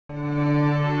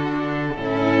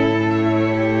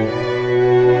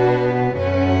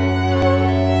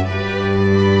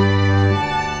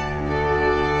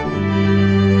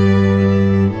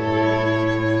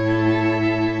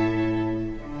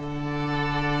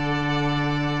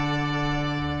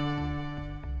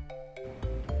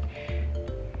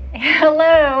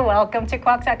Hello, welcome to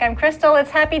Quack Talk. I'm Crystal. It's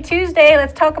Happy Tuesday.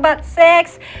 Let's talk about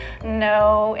sex.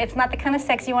 No, it's not the kind of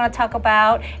sex you want to talk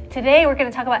about. Today we're going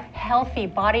to talk about healthy,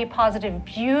 body positive,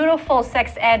 beautiful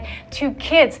sex ed to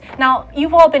kids. Now,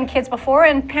 you've all been kids before,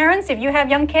 and parents, if you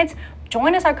have young kids,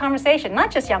 join us our conversation.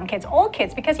 Not just young kids, all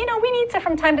kids, because we need to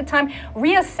from time to time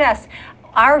reassess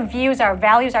our views, our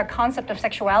values, our concept of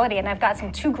sexuality. And I've got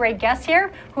two great guests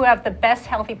here who have the best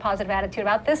healthy, positive attitude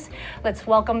about this. Let's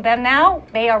welcome them now.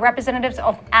 They are representatives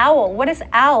of OWL. What is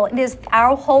OWL? It is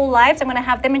Our Whole Lives. I'm going to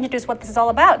have them introduce what this is all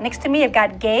about. Next to me, I've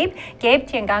got Gabe. Gabe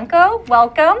Tiogangco,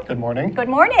 welcome. Good morning. Good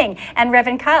morning. And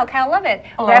Reverend Kyle Lovett.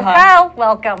 Aloha. Rev Kyle,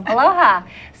 welcome. Aloha.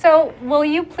 So will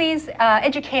you please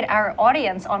educate our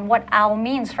audience on what OWL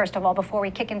means, first of all, before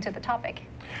we kick into the topic?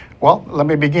 Well, let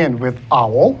me begin with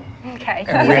OWL. Okay.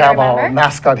 And we have our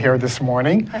mascot here this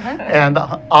morning. And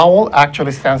OWL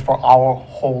actually stands for Our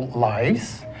Whole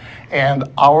Lives. And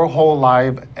Our Whole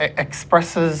Life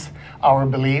expresses our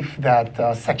belief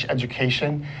that sex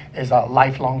education is a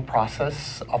lifelong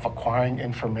process of acquiring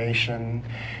information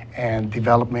and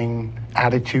developing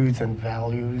attitudes and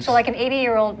values. So like an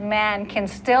 80-year-old man can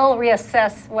still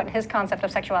reassess what his concept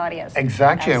of sexuality is.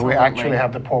 Exactly. And we actually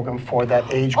have the program for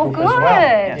that age group as well.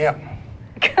 Yes. Yeah.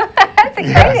 That's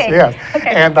exciting. Yes. Okay.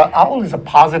 And OWL is a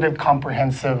positive,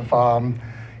 comprehensive,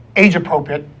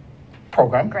 age-appropriate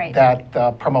program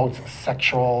that promotes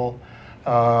sexual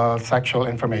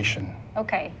information.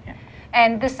 Okay. Yeah.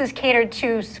 And this is catered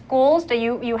to schools. Do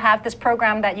you have this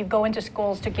program that you go into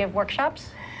schools to give workshops?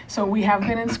 So we have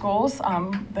been in schools.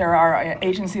 There are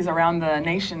agencies around the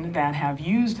nation that have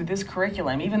used this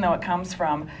curriculum, even though it comes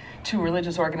from two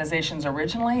religious organizations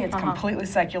originally. It's completely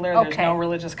secular. There's no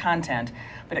religious content,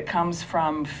 but it comes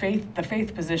from the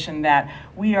faith position that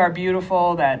we are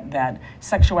beautiful, that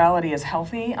sexuality is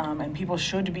healthy, and people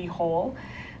should be whole.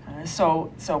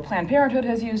 So Planned Parenthood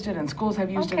has used it, and schools have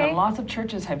used it, and lots of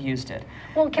churches have used it.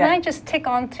 Well, can I just tag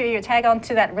on to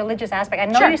that religious aspect? I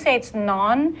know you say it's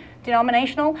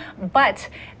non-denominational, but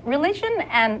religion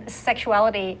and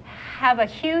sexuality have a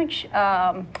huge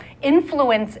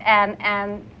influence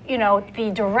and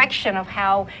the direction of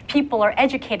how people are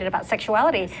educated about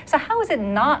sexuality. So how is it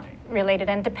not related?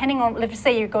 And depending on, let's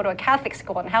say you go to a Catholic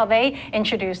school and how they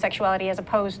introduce sexuality as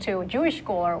opposed to a Jewish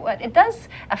school or what, it does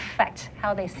affect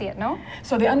how they see it, no?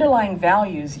 So the underlying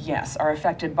values, yes, are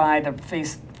affected by the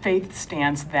faith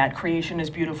stance that creation is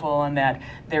beautiful and that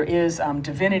there is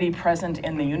divinity present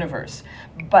in the universe.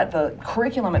 But the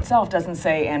curriculum itself doesn't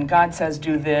say, and God says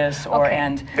do this, or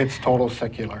and... It's total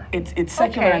secular. It's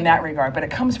secular in that regard, but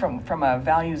it comes from a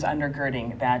values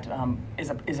undergirding that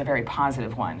is a very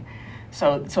positive one.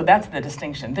 So that's the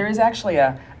distinction. There is actually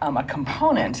a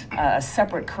component, a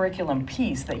separate curriculum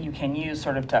piece that you can use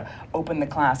sort of to open the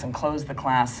class and close the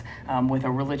class with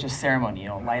a religious ceremony,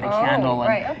 light a candle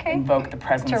and invoke the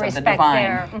presence of the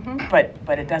divine.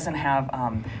 But it doesn't have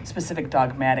specific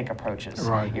dogmatic approaches.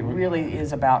 Right. It really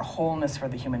is about wholeness for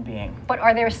the human being. But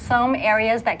are there some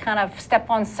areas that kind of step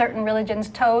on certain religions'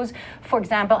 toes? For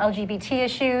example, LGBT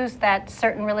issues that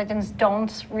certain religions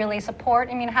don't really support?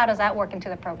 I mean, how does that work into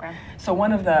the program? So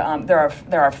one of the,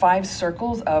 there are 5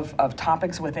 circles of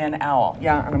topics within OWL.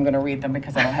 Yeah, and I'm going to read them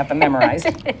because I don't have them memorized.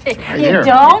 You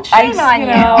don't? Shame on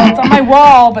you. It's on my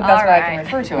wall, but that's why I can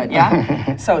refer to it,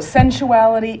 yeah? So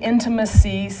sensuality,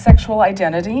 intimacy, sexual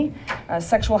identity,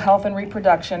 sexual health and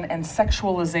reproduction, and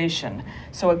sexualization.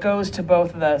 So it goes to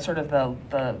both the sort of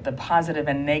the positive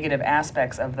and negative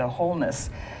aspects of the wholeness.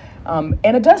 And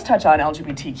it does touch on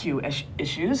LGBTQ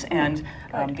issues and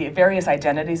the various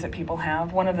identities that people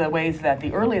have. One of the ways that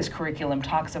the earliest curriculum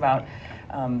talks about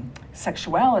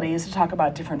sexuality is to talk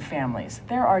about different families.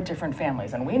 There are different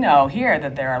families, and we know here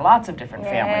that there are lots of different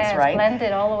families, right?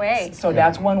 Blended all the way. So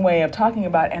that's one way of talking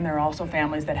about, and there are also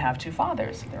families that have 2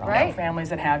 fathers. There are also families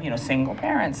that have, single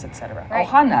parents, etc.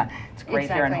 Ohana, it's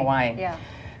great here in Hawaii. Yeah.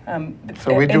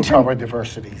 So we do cover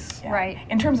diversities. Yeah. Right.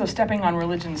 In terms of stepping on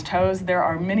religion's toes, there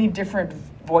are many different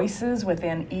voices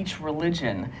within each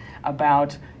religion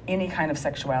about any kind of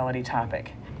sexuality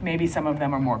topic. Maybe some of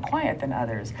them are more quiet than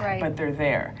others, but they're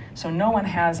there. So no one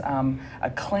has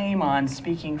a claim on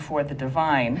speaking for the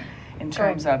divine in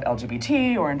terms of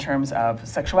LGBT or in terms of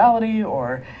sexuality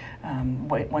or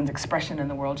one's expression in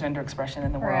the world, gender expression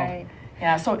in the world. Right.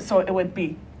 Yeah, so it would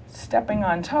be stepping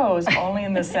on toes only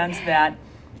in the sense that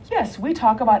yes, we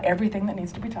talk about everything that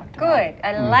needs to be talked about. Good,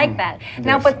 I like that.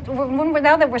 Now, but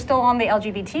now that we're still on the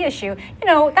LGBT issue,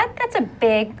 that's a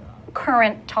big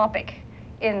current topic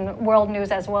in world news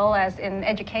as well as in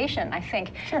education, I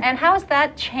think. Sure. And how has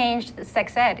that changed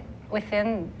sex ed?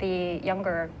 within the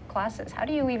younger classes? How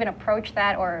do you even approach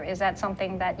that, or is that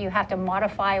something that you have to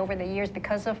modify over the years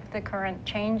because of the current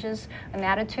changes and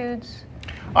attitudes?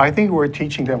 I think we're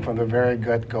teaching them from the very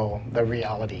get-go the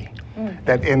reality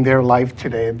that in their life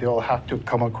today they'll have to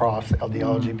come across the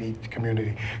LGBT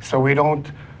community. So we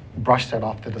don't brush that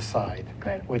off to the side.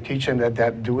 Good. We teach them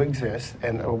that do exist,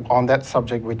 and on that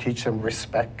subject we teach them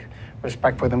respect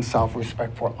for themselves,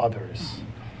 respect for others,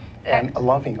 and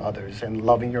loving others and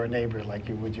loving your neighbor like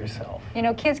you would yourself. You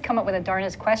know, kids come up with the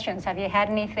darndest questions. Have you had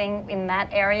anything in that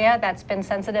area that's been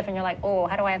sensitive and you're like, oh,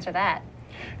 how do I answer that?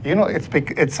 You know,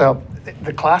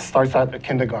 the class starts at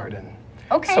kindergarten.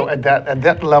 Okay. So at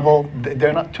that level,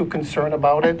 they're not too concerned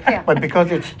about it. Yeah. But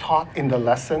because it's taught in the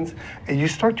lessons, you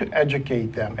start to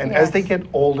educate them. And Yes. as they get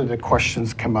older, the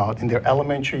questions come out. In their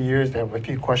elementary years, they have a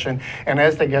few questions. And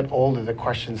as they get older, the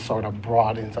questions sort of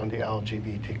broadens on the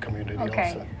LGBT community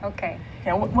also. Okay.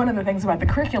 Yeah, one of the things about the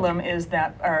curriculum is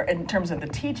that, or in terms of the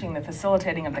teaching, the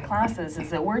facilitating of the classes, is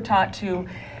that we're taught to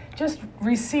just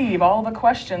receive all the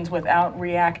questions without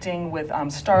reacting with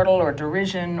startle or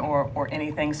derision or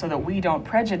anything, so that we don't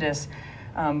prejudice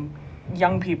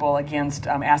young people against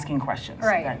asking questions.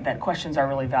 Right. That questions are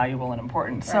really valuable and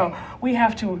important. So we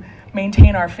have to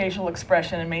maintain our facial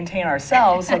expression and maintain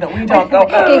ourselves so that we don't go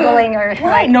giggling or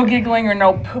right, no giggling or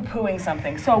no poo-pooing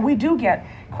something. So we do get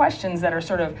questions that are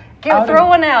sort of throw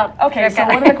one out. Okay, so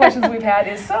one of the questions we've had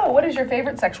is, so what is your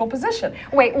favorite sexual position?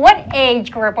 Wait, what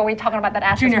age group are we talking about that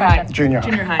asked this question? Junior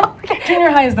high. Okay. Junior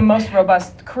high is the most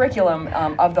robust curriculum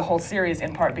of the whole series,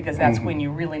 in part because that's when you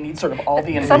really need sort of all the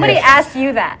information. Somebody asked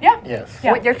you that. Yeah. Yes.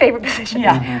 Yeah. What your favorite position is.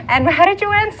 Yeah. And how did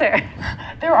you answer?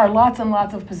 There are lots and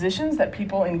lots of positions that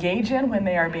people engage in when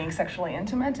they are being sexually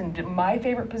intimate, and my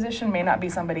favorite position may not be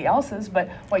somebody else's, but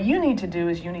what you need to do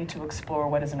is you need to explore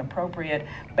what is an appropriate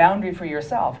boundary for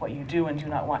yourself, what you do and do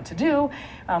not want to do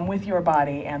with your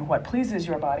body, and what pleases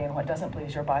your body and what doesn't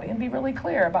please your body, and be really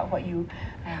clear about what you...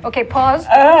 Okay, pause.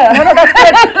 No,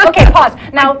 that's good. Okay, pause.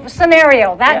 Now,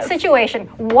 scenario, that situation,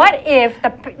 what if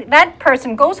that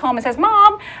person goes home and says,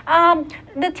 Mom,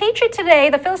 the teacher today,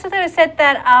 the facilitator said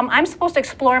that I'm supposed to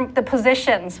explore the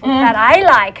positions that I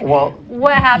like. Well,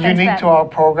 what happens unique then? to our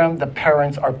program, the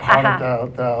parents are part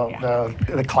of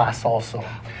the class also.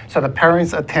 So the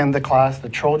parents attend the class, the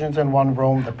children's in one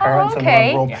room, the parents in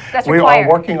one room. Yeah. That's we required. are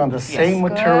working on the same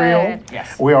material. Good.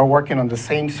 Yes. We are working on the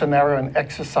same scenario and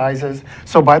exercises.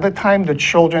 So by the time the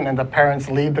children and the parents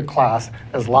leave the class,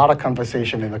 there's a lot of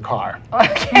conversation in the car.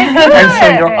 Okay, And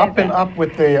so you're good. up and up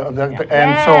with and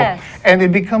Yes. and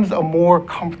it becomes a more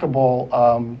comfortable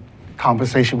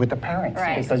conversation with the parents,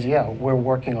 Right. because we're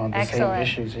working on the Excellent. same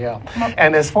issues.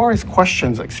 And as far as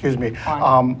questions, excuse me,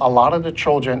 a lot of the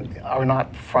children are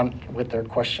not front with their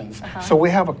questions, so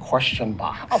we have a question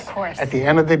box. Of course. At the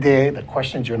end of the day, the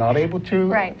questions you're not able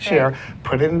to share,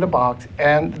 put it in the box,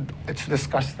 and it's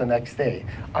discussed the next day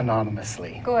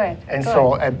anonymously. Good. And good.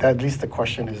 so at least the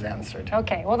question is answered.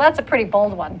 Okay, well, that's a pretty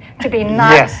bold one, to be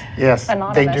not Yes,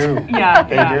 anonymous. they do. Yeah,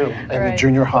 They yeah. do. In the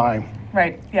junior high.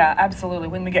 Right, yeah, absolutely,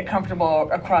 when we get comfortable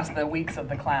across the weeks of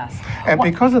the class. And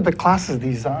because of the class is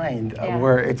designed Yeah.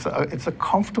 where it's a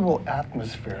comfortable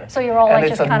atmosphere. So you're all and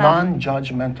like it's just a kind of-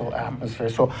 non-judgmental atmosphere.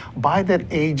 So by that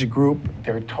age group,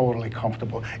 they're totally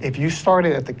comfortable. If you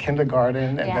started at the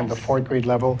kindergarten and then the Yes. 4th grade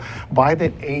level, by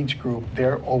that age group,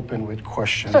 they're open with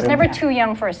questions. So it's And- never too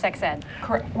young for a sex ed.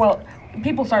 Correct. Well,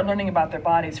 people start learning about their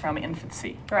bodies from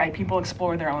infancy, Right. People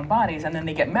explore their own bodies, and then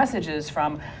they get messages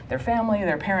from their family,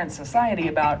 their parents, society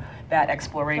about that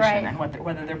exploration Right. and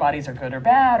whether their bodies are good or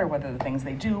bad, or whether the things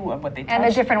they do, or what they touch. And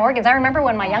the different organs. I remember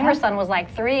when my younger son was like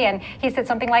 3 and he said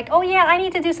something like, oh yeah, I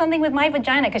need to do something with my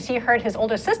vagina, because he heard his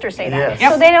older sister say that.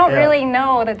 Yes. So they don't Yeah. really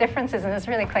know the differences, and it's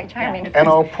really quite charming. And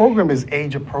our program is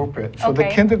age appropriate. So the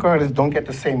Okay. kindergartens don't get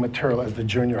the same material as the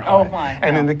junior high. Oh, my,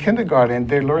 And in yeah. the kindergarten,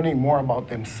 they're learning more about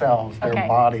themselves, their Okay.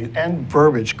 bodies, and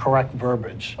verbiage, correct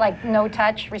verbiage. Like no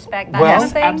touch, respect, that Well, kind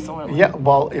of thing? Absolutely. Yeah,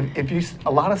 well, if you,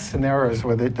 a lot of scenarios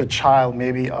where the child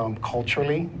maybe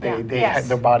culturally, Yes.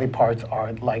 their body parts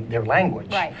are like their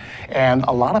language. Right. And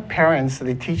a lot of parents,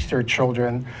 they teach their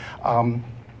children,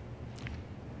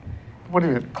 what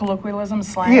is it? Colloquialism,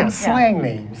 slang. Yeah, slang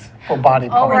names for body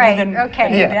Oh, parts. right. Than Okay.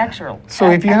 the Yeah. actual. So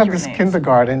if you have accurate this names.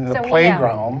 kindergarten, the So,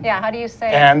 playground, Yeah, how do you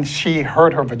say? and she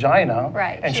hurt her vagina,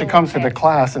 Right, and she she comes to was the hit.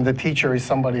 class, and the teacher is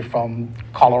somebody from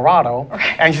Colorado,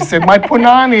 and she said, my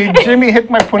punani, Jimmy hit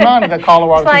my punani. The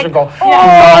Colorado It's teacher like, go, "Oh,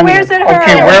 punani." where's it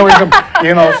Okay, hurt? where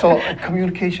is it? So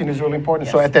communication is really important.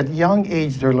 So at that young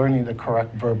age, they're learning the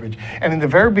correct verbiage. And in the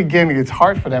very beginning, it's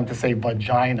hard for them to say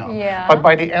vagina. Yeah. But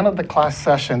by the end of the class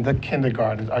session, the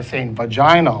kindergarten are saying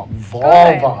vagina,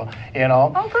 vulva, you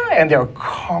know, Oh, good. and they're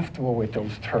comfortable with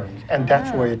those terms, and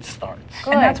that's where it starts.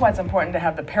 Good. And that's why it's important to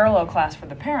have the parallel class for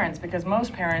the parents, because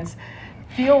most parents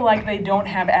feel like they don't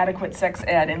have adequate sex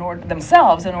ed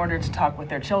themselves in order to talk with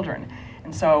their children.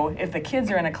 And so if the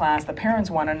kids are in a class, the parents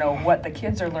want to know what the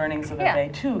kids are learning so that they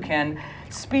too can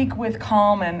speak with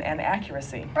calm and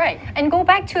accuracy. Right, and go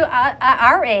back to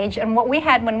our age and what we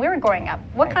had when we were growing up.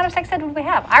 What kind of sex ed did we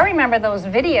have? I remember those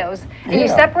videos. And you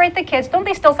separate the kids. Don't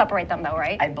they still separate them though,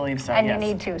 right? I believe so, and yes. you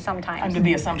need to sometimes. Under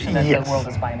the assumption that the world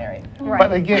is binary. Right.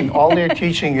 But again, all they're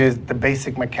teaching is the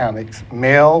basic mechanics,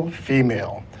 male,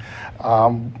 female.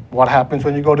 What happens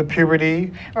when you go to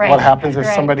puberty? Right. What happens if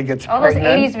somebody gets all pregnant?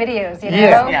 All those 80s videos, you know?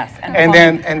 Yeah. Yes.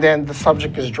 And then the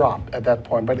subject is dropped at that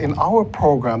point. But in our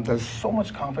program, there's so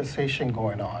much conversation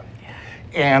going on,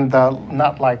 and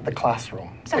not like the classroom.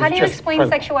 So how do you explain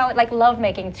sexuality, like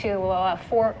lovemaking, to a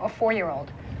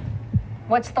 4-year-old?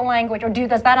 What's the language, or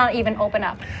does that not even open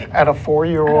up? At a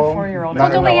 4-year-old? Well,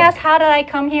 don't they ask, how did I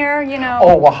come here, you know?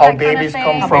 Oh, well, how that kind of babies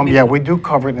thing? come from. Yeah, we do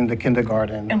cover it in the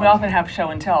kindergarten. And we often have show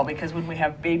and tell, because when we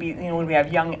have when we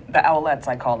have the owlets,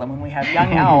 I call them, when we have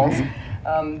young owls,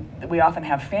 we often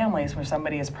have families where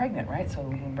somebody is pregnant, right? So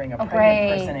we can bring a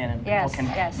pregnant person in, and people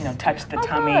can touch the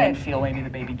tummy and feel maybe the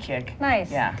baby kick. Nice.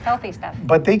 Yeah. Healthy stuff.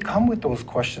 But they come with those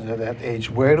questions at that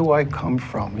age. Where do I come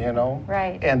from, you know?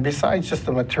 Right. And besides just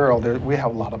the material, we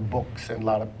have a lot of books and a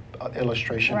lot of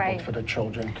illustration books for the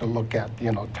children to look at,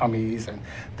 you know, tummies and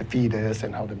the fetus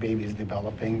and how the baby is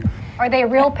developing. Are they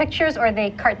real pictures or are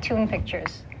they cartoon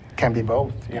pictures? Can be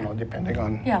both, you know, depending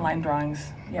on... Yeah, line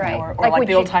drawings. Yeah, Right. Or like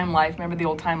the Old Time Life. Remember the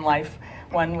Old Time Life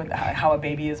one with how a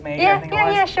baby is made? I think it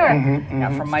was? Yeah, sure.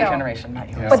 Yeah, from my generation, not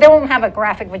yours. But they won't have a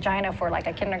graphic vagina for like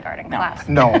a kindergarten class.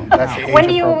 No, that's the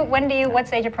age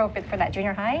what's age appropriate for that?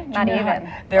 Junior high? Not even.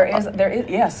 There is,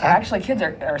 yes. Actually, kids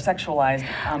are sexualized,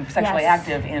 sexually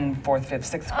active in 4th,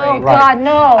 5th, 6th grade. Oh, God,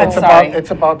 no.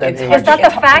 It's about that age. Is that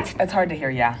the fact? It's hard to hear,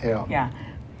 yeah.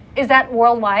 Is that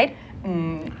worldwide?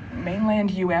 Mainland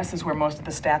U.S. is where most of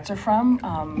the stats are from.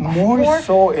 More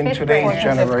so in 5th today's grade.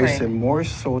 generation, more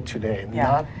so today. Yeah.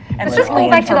 Not Let's just go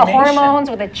back to the hormones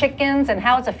with the chickens and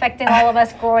how it's affecting all of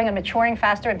us growing and maturing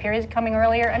faster and periods coming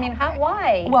earlier. I mean,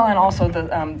 why? Well, and also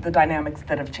the dynamics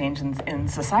that have changed in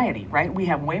society, right? We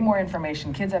have way more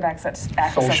information. Kids have access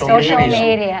to Social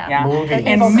media. Yeah. Movies.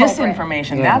 And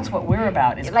misinformation. Yeah. That's what we're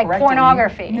about, is like correcting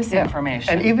pornography.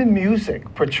 misinformation. And even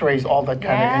music portrays all that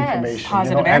kind of information.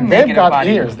 Positive you know? and And they've negative got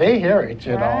body. ears, they hear it,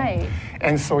 you know. Right.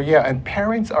 And so, yeah, and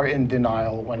parents are in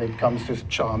denial when it comes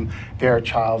to their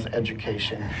child's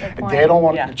education. They don't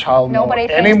want the child to know Nobody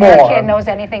anymore. thinks their kid knows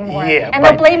anything more. Yeah, and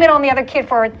they'll blame it on the other kid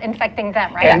for infecting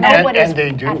them, right? And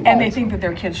they do. And they think that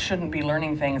their kids shouldn't be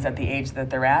learning things at the age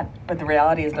that they're at, but the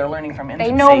reality is they're learning from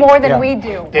infancy. They know more than we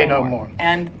do. They know more.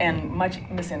 And much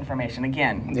misinformation,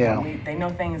 again. Yeah. They know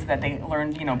things that they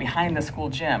learned, behind the school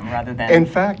gym rather than... In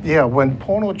fact, yeah, when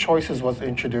Porno Choices was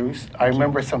introduced, I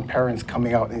remember some parents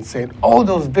coming out and saying, oh,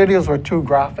 those videos were too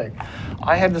graphic.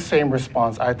 I had the same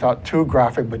response. I thought too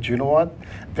graphic, but you know what?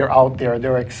 They're out there,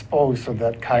 they're exposed to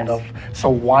that kind of, so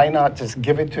why not just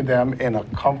give it to them in a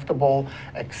comfortable,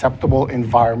 acceptable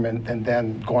environment, and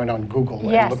then going on Google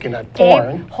and looking at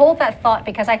porn. Gabe, hold that thought,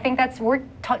 because I think we're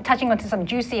touching onto some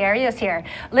juicy areas here.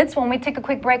 When we take a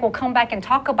quick break, we'll come back and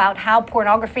talk about how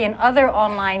pornography and other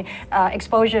online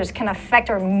exposures can affect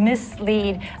or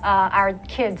mislead our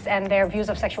kids and their views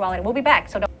of sexuality. We'll be back,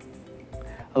 so don't.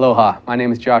 Aloha, my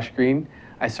name is Josh Green.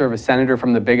 I serve as senator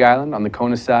from the Big Island on the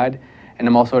Kona side, and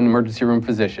I'm also an emergency room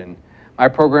physician. My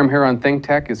program here on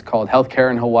ThinkTech is called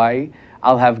Healthcare in Hawaii.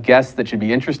 I'll have guests that should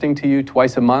be interesting to you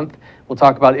twice a month. We'll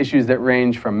talk about issues that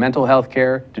range from mental health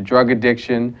care to drug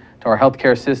addiction to our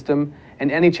healthcare system and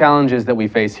any challenges that we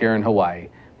face here in Hawaii.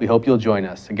 We hope you'll join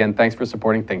us. Again, thanks for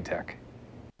supporting ThinkTech.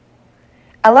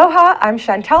 Aloha, I'm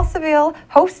Chantel Seville,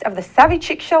 host of the Savvy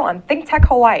Chick Show on ThinkTech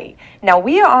Hawaii. Now,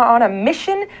 we are on a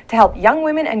mission to help young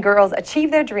women and girls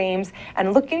achieve their dreams,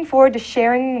 and looking forward to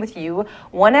sharing with you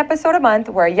one episode a month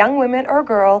where a young woman or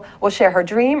girl will share her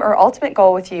dream or ultimate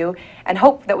goal with you, and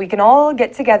hope that we can all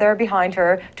get together behind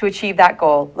her to achieve that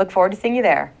goal. Look forward to seeing you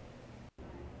there.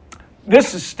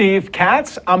 This is Steve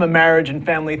Katz. I'm a marriage and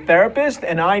family therapist,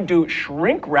 and I do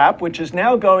shrink wrap, which is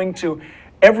now going to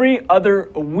every other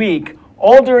week,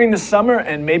 all during the summer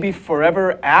and maybe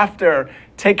forever after.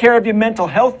 Take care of your mental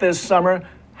health this summer.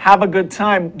 Have a good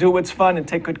time. Do what's fun and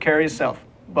take good care of yourself.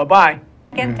 Bye-bye.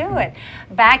 Get to it.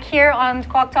 Back here on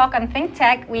Squawk Talk on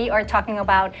ThinkTech, we are talking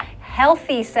about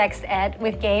healthy sex ed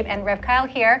with Gabe and Rev Kyle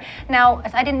here. Now,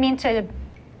 I didn't mean to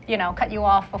cut you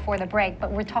off before the break,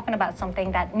 but we're talking about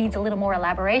something that needs a little more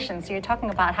elaboration. So you're talking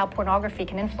about how pornography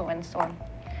can influence or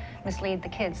mislead the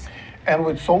kids. And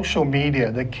with social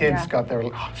media, the kids got their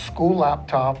school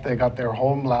laptop, they got their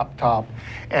home laptop,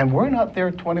 and we're not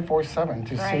there 24/7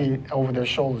 to see over their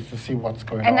shoulders to see what's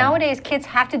going on. And nowadays, kids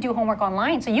have to do homework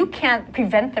online, so you can't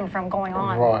prevent them from going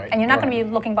on. Right, and you're not going to be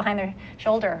looking behind their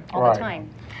shoulder all the time.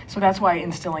 So that's why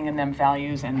instilling in them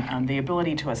values and the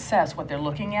ability to assess what they're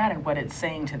looking at and what it's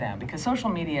saying to them, because social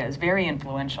media is very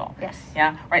influential. Yes.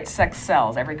 Yeah, right, sex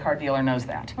sells. Every car dealer knows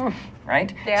that,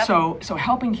 right? Yep. So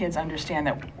helping kids understand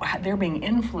that they're being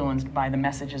influenced by the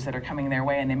messages that are coming their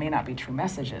way, and they may not be true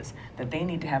messages, that they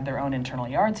need to have their own internal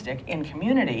yardstick in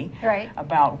community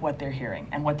about what they're hearing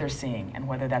and what they're seeing and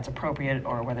whether that's appropriate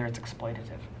or whether it's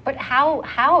exploitative. But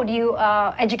how do you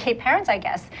educate parents, I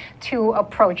guess, to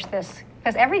approach this?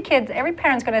 Because every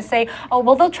parent's going to say, oh,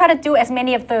 well, they'll try to do as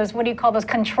many of those, what do you call those,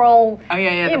 control, the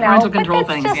parental control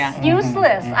things, but that's just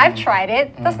useless. I've tried it.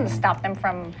 It doesn't stop them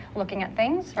from looking at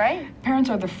things, right? Parents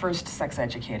are the first sex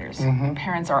educators.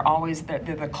 Parents are always, they're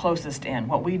the closest in.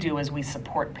 What we do is we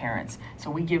support parents.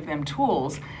 So we give them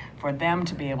tools for them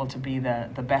to be able to be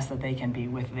the best that they can be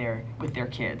with their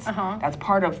kids. That's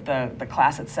part of the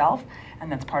class itself,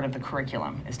 and that's part of the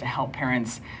curriculum, is to help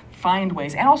parents find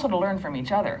ways, and also to learn from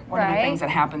each other. One of the things that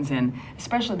happens in,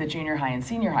 especially the junior high and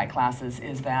senior high classes,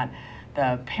 is that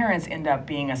the parents end up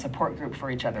being a support group for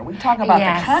each other. We talk about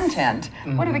the content.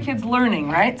 What are the kids learning,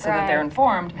 right? So that they're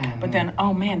informed. But then,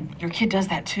 oh man, your kid does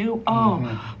that too? Oh,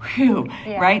 whew,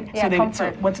 right? So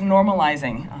what's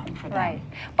normalizing for them. Right.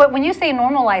 But when you say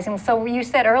normalizing, so you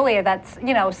said earlier that,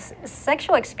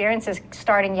 sexual experiences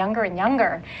starting younger and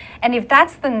younger. And if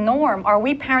that's the norm, are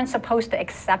we parents supposed to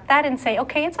accept that and say,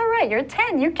 okay, it's all right, you're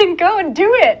 10, you can go and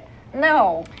do it?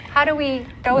 No. How do we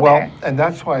go there? Well, and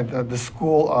that's why the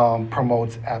school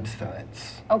promotes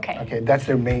abstinence. Okay, that's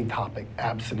their main topic,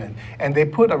 abstinence. And they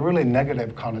put a really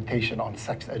negative connotation on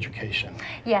sex education.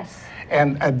 Yes.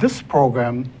 And at this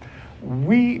program,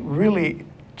 we really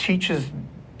teaches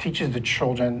the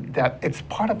children that it's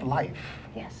part of life.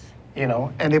 Yes.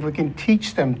 And if we can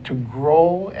teach them to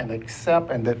grow and accept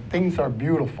and that things are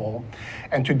beautiful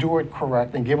and to do it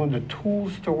correct and give them the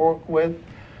tools to work with,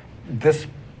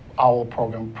 our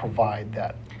program provide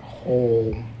that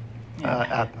whole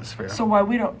atmosphere. So why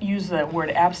we don't use the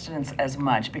word abstinence as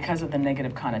much, because of the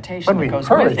negative connotation that goes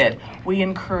encourage with it, we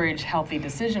encourage healthy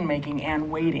decision making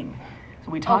and waiting. So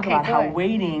we talk about how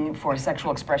waiting for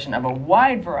sexual expression of a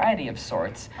wide variety of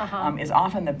sorts is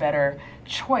often the better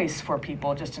choice for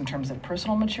people, just in terms of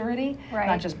personal maturity,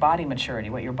 not just body maturity,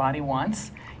 what your body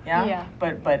wants,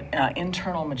 but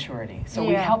internal maturity. So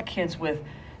we help kids with,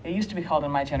 it used to be called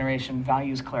in my generation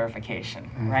values clarification,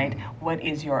 right? What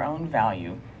is your own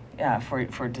value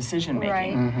for decision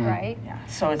making? Right. Yeah.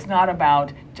 So it's not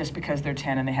about just because they're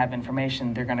 10 and they have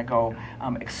information, they're going to go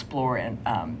explore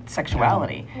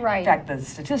sexuality. Right. In fact, the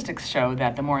statistics show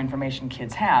that the more information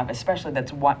kids have, especially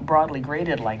that's broadly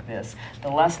graded like this, the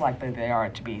less likely they are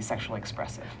to be sexually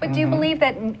expressive. But do you believe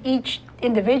that each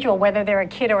individual, whether they're a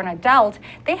kid or an adult,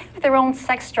 they have their own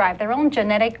sex drive, their own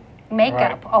genetic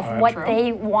makeup of what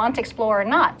they want to explore or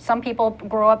not? Some people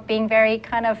grow up being very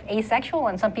kind of asexual,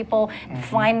 and some people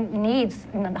find needs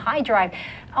in the high drive.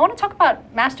 I want to talk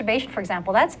about masturbation, for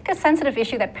example. That's like a sensitive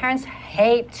issue that parents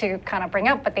hate to kind of bring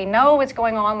up, but they know what's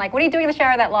going on. Like, what are you doing in the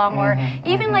shower that long? Or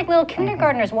even like little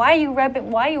kindergartners, why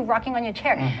are you rocking on your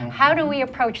chair? How do we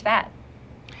approach that?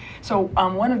 So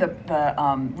one of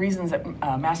the reasons that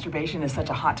masturbation is such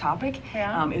a hot topic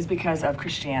is because of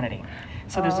Christianity.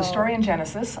 So there's a story in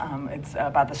Genesis. It's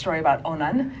about the story about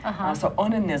Onan. So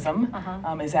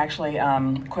onanism is actually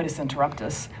coitus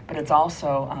interruptus, but it's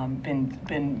also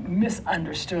been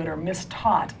misunderstood or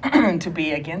mistaught to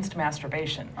be against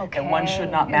masturbation. That one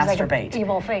should not masturbate. Like an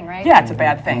evil thing, right? Yeah, it's a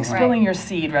bad thing. Spilling your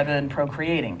seed rather than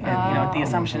procreating. The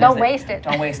assumption is don't waste it.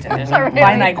 Don't waste it. There's a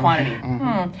finite quantity.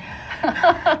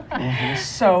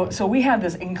 So we have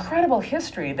this incredible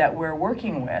history that we're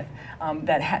working with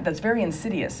that's very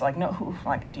insidious.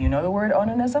 Do you know the word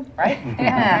onanism, right?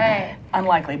 Right.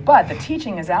 Unlikely, but the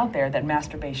teaching is out there that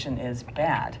masturbation is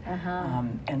bad,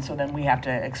 and so then we have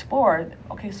to explore.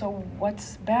 Okay, so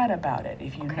what's bad about it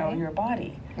if you know your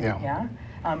body?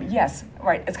 Yes,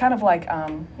 right. It's kind of like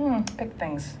pick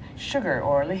things, sugar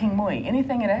or lihing mui.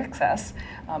 Anything in excess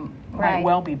might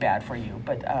well be bad for you,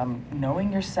 but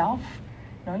knowing yourself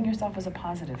is a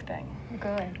positive thing.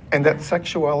 Good. And that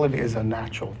sexuality is a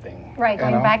natural thing. Right,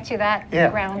 going back to that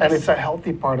ground. And it's a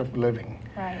healthy part of living.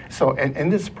 Right. So in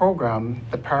this program,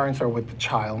 the parents are with the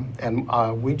child, and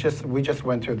we just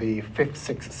went to the 5th,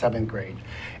 6th, 7th grade,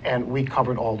 and we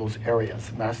covered all those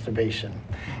areas, masturbation.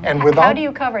 And without, how do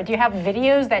you cover it? Do you have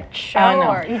videos that show, no.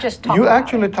 or you just talk you about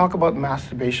actually it? talk about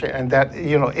masturbation, and that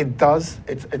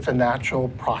it's a natural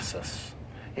process.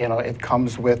 It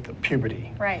comes with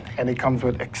puberty, Right. and it comes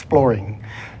with exploring.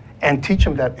 And teach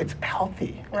them that it's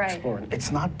healthy Right. exploring.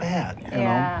 It's not bad, you know?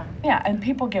 Yeah. Yeah, and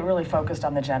people get really focused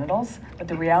on the genitals, but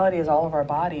the reality is all of our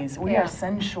bodies, we Yeah. are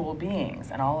sensual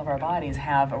beings, and all of our bodies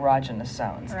have erogenous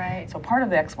zones. Right. So part of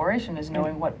the exploration is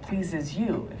knowing what pleases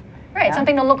you. Right, Yeah?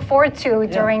 something to look forward to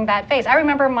during that phase. I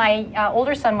remember my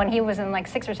older son when he was in like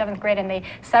 6th or 7th grade, and they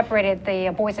separated the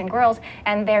boys and girls,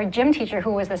 and their gym teacher,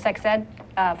 who was the sex ed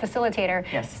facilitator,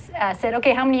 Yes. said,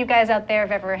 okay, how many of you guys out there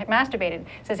have ever masturbated?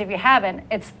 Says, if you haven't,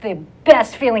 it's the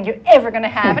best feeling you're ever going to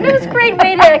have. And it was a great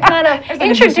way to kind of an interesting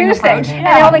introduce it. approach, And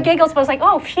yeah. all the giggles was like,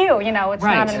 oh, phew, it's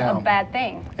Right. not Yeah. a bad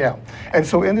thing. Yeah, and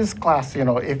so in this class,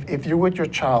 if you're with your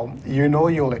child,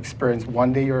 you'll experience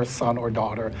one day your son or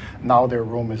daughter, now their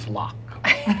room is locked.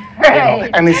 Right.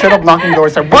 And instead of knocking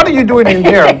doors, say, what are you doing in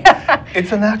there?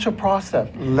 It's a natural process.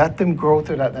 Let them grow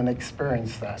through that and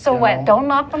experience that. So you what, know? don't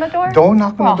knock on the door? Don't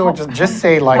knock on the Well, door. Just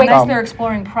say like, Unless they're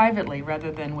exploring privately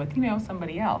rather than with,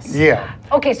 somebody else. yeah.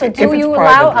 Okay, so If do it's you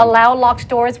privately. allow locked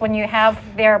doors when you have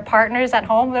their partners at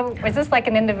home? Is this like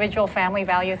an individual family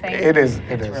value thing? It is. It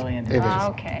It's is. really It individual. is.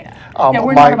 Okay. Yeah,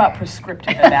 we're my- not about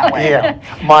prescriptive in that way.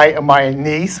 Yeah, my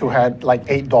niece who had like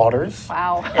 8 daughters.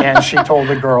 Wow. And she told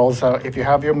the girls, if you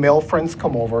have your male friends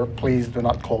come over, please do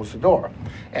not close the door.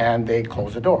 And they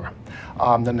close the door.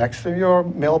 The next time your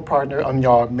male partner,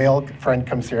 your male friend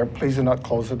comes here, please do not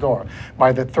close the door.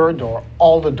 By the 3rd door,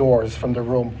 all the doors from the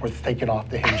room were taken off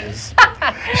the hinges.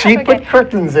 She put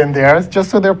curtains in there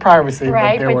just for their privacy,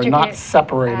 Right, but they but were you not can't-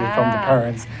 separated from the Ah.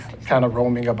 parents, kind of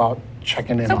roaming about,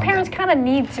 checking in So on parents them. kind of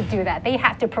need to do that. They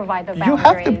have to provide the You have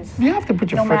boundaries. to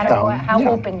put your no foot matter down. how Yeah.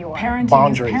 open you are. Parenting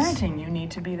Boundaries. is parenting. You need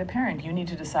to be the parent. You need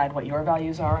to decide what your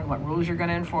values are and what rules you're going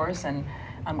to enforce, and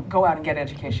go out and get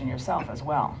education yourself as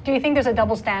well. Do you think there's a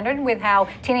double standard with how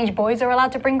teenage boys are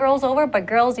allowed to bring girls over, but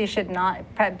girls you should not,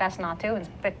 best not to,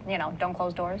 but don't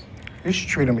close doors? You should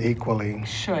treat them equally.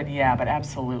 Should, yeah, but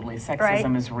absolutely. Sexism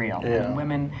Right. is real. Yeah. And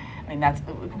women,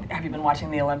 have you been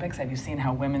watching the Olympics? Have you seen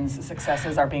how women's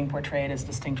successes are being portrayed as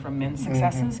distinct from men's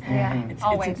successes? Yeah, It's,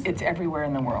 always. It's everywhere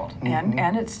in the world.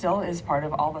 And it still is part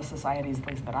of all the societies, at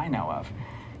least that I know of.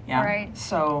 Yeah. Right.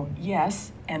 So,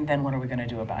 yes, and then what are we going to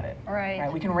do about it?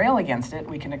 Right. We can rail against it,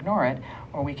 we can ignore it,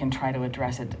 or we can try to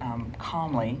address it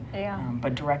calmly, Yeah.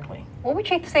 but directly. What would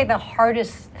you say the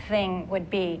hardest thing would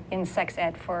be in sex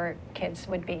ed for kids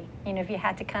would be? If you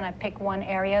had to kind of pick one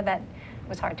area that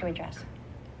was hard to address.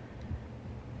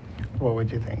 What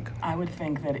would you think? I would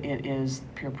think that it is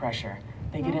peer pressure.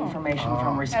 They get information Oh.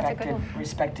 from That's a good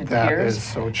respected That peers. is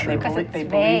so and true. Because it's they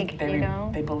vague, believe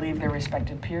they believe their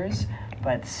respected peers,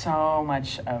 but so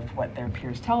much of what their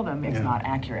peers tell them is Yeah. not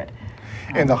accurate.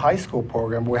 In the high school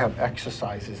program, we have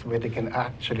exercises where they can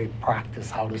actually practice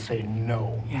how to say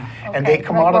no. Yeah. And they Okay,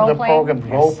 come like out of the role-playing? program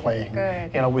Yes. role-playing.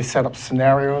 Good. We set up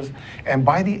scenarios, and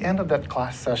by the end of that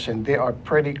class session, they are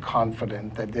pretty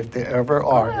confident that if they ever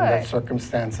are in that Good.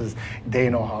 circumstances, they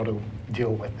know how to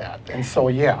deal with that. And so,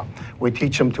 yeah, we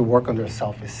teach them to work on their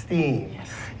self-esteem,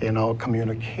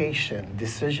 communication,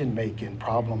 decision-making,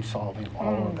 problem-solving,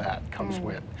 all of that comes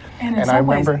with. And in I some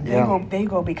ways, remember, they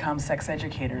go become sex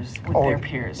educators with Oh, their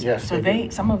peers. yes, So they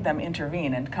do. some of them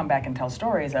intervene and come back and tell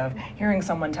stories of hearing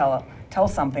someone tell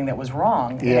something that was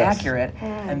wrong, Yes. inaccurate,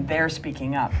 and they're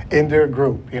speaking up. in their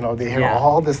group, they hear Yeah.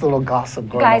 all this little gossip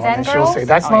going Guys on, and and she'll say, girls?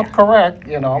 "That's Oh, not yeah. correct."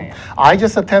 Yeah. I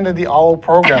just attended the OWL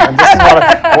program, and this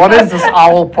is what is this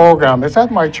OWL program? It's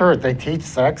at my church. They teach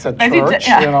sex at They teach church. it,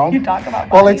 yeah. You talk about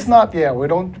Well, bodies. it's not. Yeah, we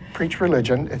don't preach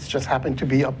religion. It's just happened to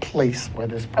be a place where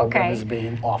this program Okay. is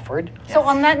being offered. So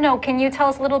on that note, can you tell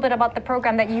us a little bit about the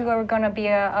program that you are going to be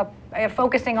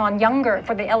focusing on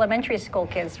for the elementary school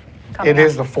kids coming It up?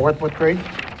 is the 4th, what grade?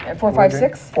 4, 5,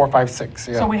 6? 4, 5, 6.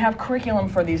 Yeah. So we have curriculum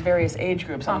for these various age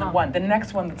groups. On Uh-huh. the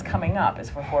next one that's coming up is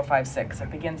for 4, 5, 6.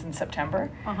 It begins in September.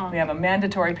 We have a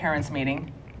mandatory parents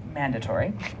meeting.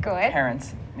 Mandatory Good.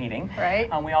 parents meeting. Right.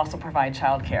 We also provide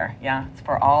childcare. Yeah, it's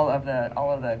for all of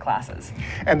the classes.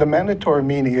 And the mandatory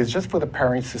meeting is just for the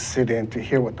parents to sit in to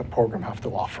hear what the program have to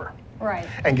offer. Right.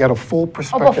 and get a full Oh,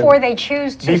 perspective. before they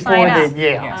choose to sign up.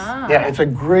 Yeah, it's a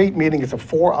great meeting. It's a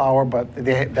 4-hour, but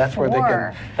that's where they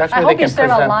can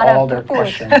present all their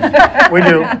questions. We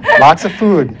do lots of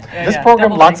food. This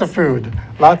program, lots of food,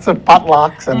 lots of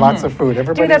potlucks and lots of food. Do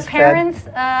Everybody's the parents,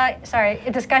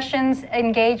 discussions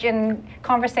engage in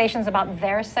conversations about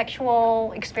their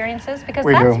sexual experiences? Because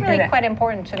that's really quite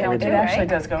important to know too, It actually right?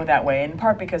 does go that way, in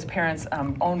part because parents'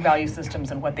 own value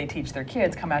systems and what they teach their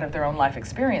kids come out of their own life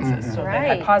experiences. So they've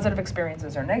had positive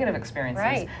experiences or negative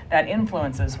experiences that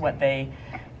influences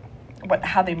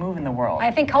how they move in the world.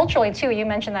 I think culturally too, you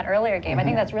mentioned that earlier, Gabe. I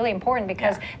think that's really important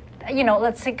because you know,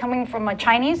 let's say coming from a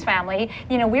Chinese family,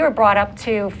 you know, we were brought up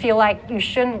to feel like you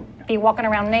shouldn't be walking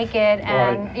around naked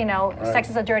and, you know,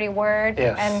 sex is a dirty word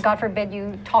and God forbid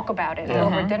you talk about it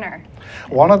over dinner.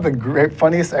 One of the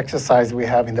funniest exercises we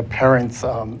have in the parents,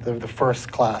 the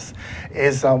first class,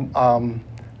 is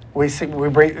we say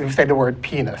the word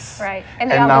penis. Right. And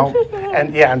now,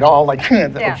 and all like,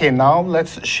 okay, now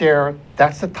let's share,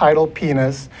 that's the title,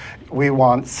 penis. We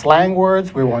want slang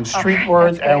words, we want street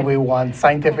words, and we want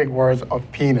scientific words of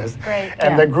penis. Great.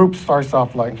 And the group starts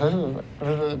off like, by the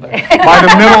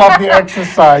middle of the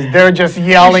exercise, they're just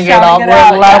yelling it out,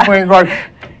 we're laughing, going,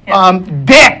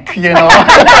 dick, you know.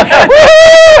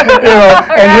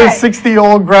 And his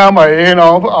 60-year-old grandma, you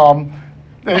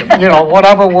know,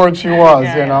 whatever word she was,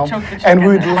 you know, and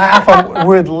we'd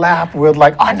laugh, we'd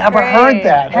like, I never heard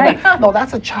that. Like, no,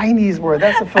 that's a Chinese word,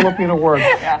 that's a Filipino word.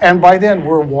 And by then,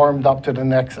 we're warmed up to the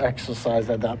next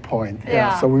exercise at that point.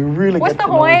 So we really What's get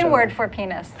to the know each Hawaiian other. word for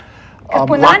penis?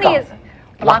 Punani is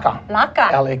Laka.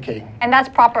 Laka. L-A-K. And that's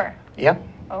proper? Yeah.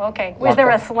 Oh, okay. Was there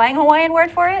a slang Hawaiian word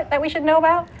for it that we should know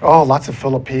about? Oh, lots of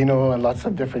Filipino and lots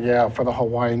of different, for the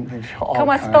Hawaiian. Come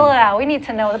on, spill it out. We need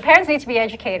to know. The parents need to be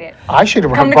educated. I should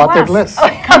have brought that list.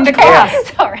 Come to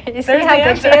class. Sorry. You see how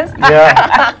good she is?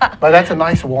 Yeah. But that's a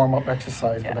nice warm-up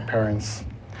exercise for the parents.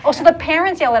 Oh, so the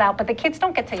parents yell it out, but the kids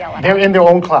don't get to yell it out. They're in their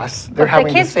own class. They're having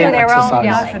the kids do same their own exercise.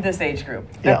 Not for this age group.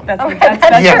 Yeah.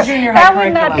 That's junior high That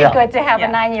would not be curriculum. good to have a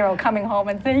 9-year-old coming home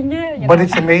and saying, yeah. You But know.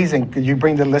 it's amazing. 'Cause you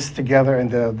bring the list together,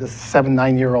 and the 7,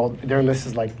 9-year-old, their list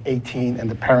is like 18, and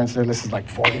the parents, their list is like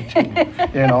 42.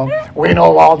 You know, we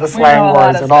know all the slang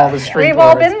words and all the street words. We've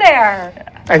all been there.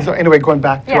 And so, anyway, going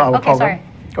back to our program. Sorry.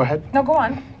 Go ahead. No, go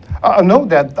on. Know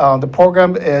that the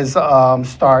program is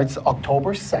starts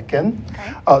October 2nd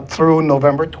through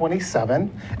November 27.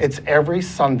 It's every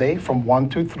Sunday from 1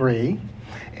 to 3.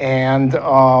 And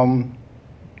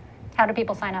How do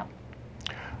people sign up?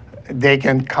 they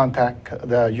can contact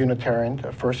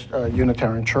the First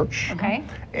Unitarian Church. Okay.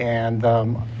 And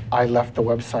I left the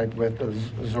website with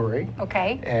Zuri.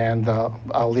 Okay. And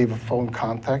I'll leave a phone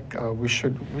contact. We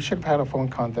should have had a phone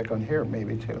contact on here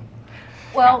maybe too.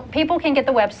 Well, people can get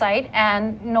the website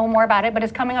and know more about it, but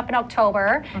it's coming up in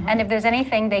October. And if there's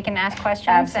anything, they can ask questions.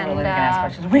 Absolutely, they can ask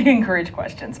questions. We encourage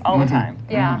questions all the time.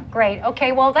 Yeah, great.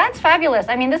 Okay, well, that's fabulous.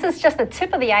 I mean, this is just the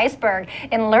tip of the iceberg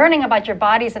in learning about your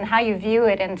bodies and how you view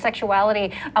it and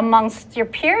sexuality amongst your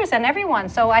peers and everyone.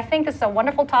 So I think this is a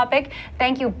wonderful topic.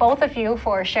 Thank you, both of you,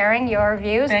 for sharing your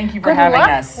views. Thank you for having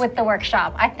us. Good luck with the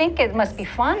workshop. I think it must be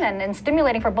fun and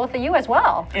stimulating for both of you as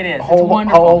well. It is. How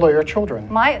old are your children?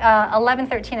 My 11,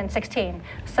 13, and 16.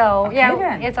 So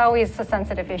it's always a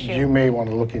sensitive issue. You may want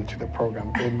to look into the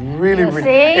program. It really, See?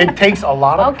 it takes a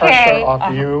lot of pressure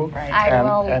off you. I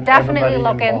will definitely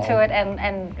look involved. into it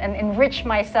and enrich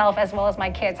myself as well as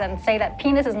my kids and say that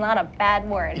penis is not a bad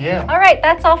word. Yeah. All right,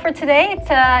 that's all for today.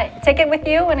 Take it with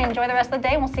you and enjoy the rest of the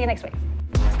day. And we'll see you next week.